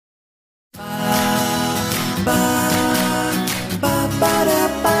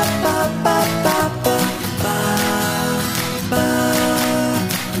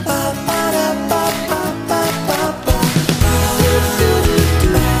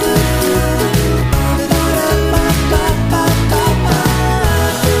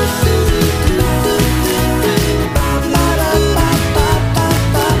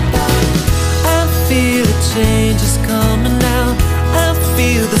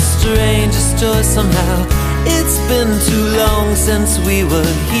strangest joy somehow. It's been too long since we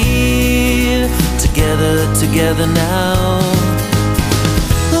were here, together now.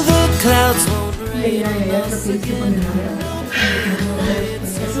 The clouds won't rain on us again.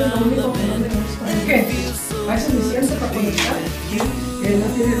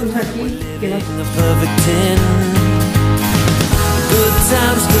 A perfect 10. Good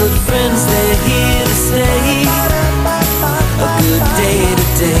times, good friends, they're here to stay. A good day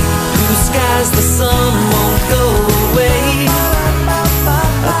today. Blue skies, the sun won't go away.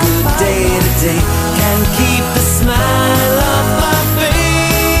 A good day today. Can't keep the smile off my face.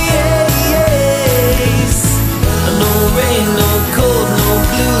 No rain, no cold, no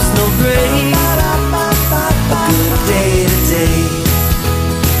blues, no gray. A good day today.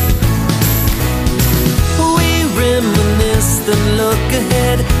 We reminisce, then look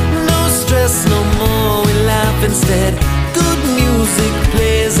ahead. No stress, no more, we laugh instead. Good music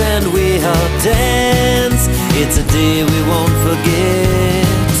plays and we all dance. It's a day we won't forget.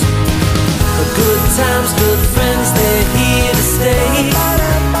 Good times, good friends, they're here to stay.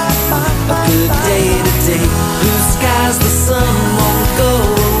 A good day today. Blue skies, the sun won't go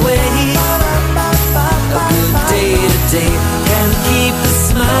away. A good day today. Can't keep the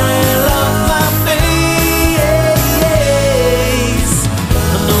smile off my face.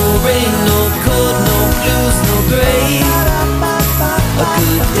 No rain, no cold, no blues, no gray. A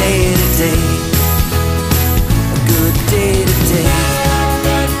good day today. A good day today.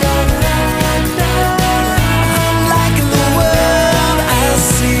 I'm liking the world I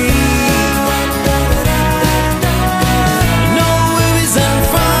see. No worries in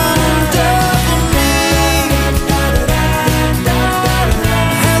front of me.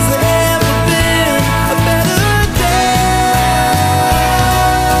 Has there ever been a better day?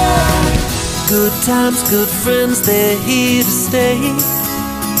 Good times, good friends, they're here to stay.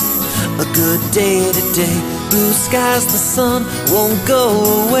 A good day today. Blue skies, the sun won't go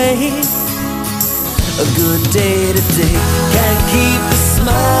away. A good day today. Can't keep the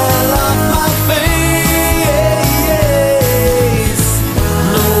smile off my face.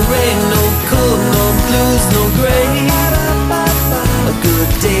 No rain, no cold, no blues, no gray.